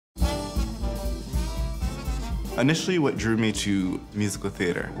Initially, what drew me to musical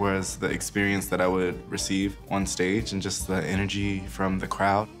theater was the experience that I would receive on stage and just the energy from the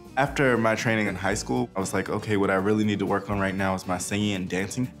crowd. After my training in high school, I was like, okay, what I really need to work on right now is my singing and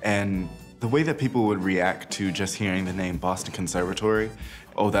dancing. And the way that people would react to just hearing the name Boston Conservatory,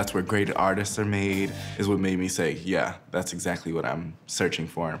 oh, that's where great artists are made, is what made me say, yeah, that's exactly what I'm searching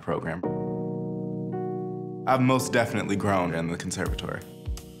for in a program. I've most definitely grown in the conservatory.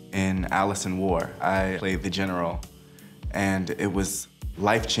 In Alice in War, I played the general, and it was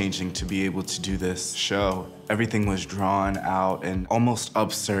life-changing to be able to do this show. Everything was drawn out and almost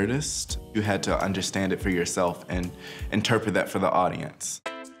absurdist. You had to understand it for yourself and interpret that for the audience.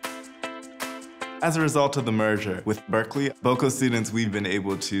 As a result of the merger with Berklee, BOCO students, we've been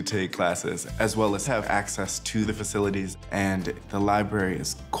able to take classes as well as have access to the facilities, and the library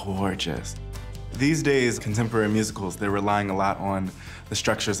is gorgeous. These days, contemporary musicals, they're relying a lot on the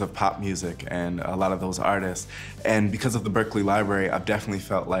structures of pop music and a lot of those artists. And because of the Berklee Library, I've definitely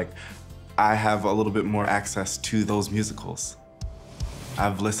felt like I have a little bit more access to those musicals.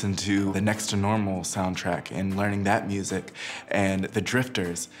 I've listened to the Next to Normal soundtrack and learning that music, and the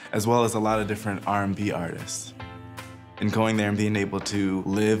Drifters, as well as a lot of different R&B artists. And going there and being able to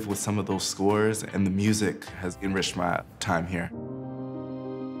live with some of those scores and the music has enriched my time here.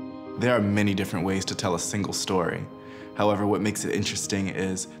 There are many different ways to tell a single story. However, what makes it interesting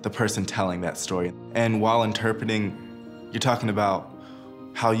is the person telling that story. And while interpreting, you're talking about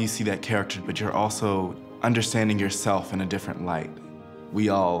how you see that character, but you're also understanding yourself in a different light. We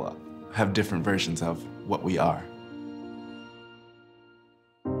all have different versions of what we are.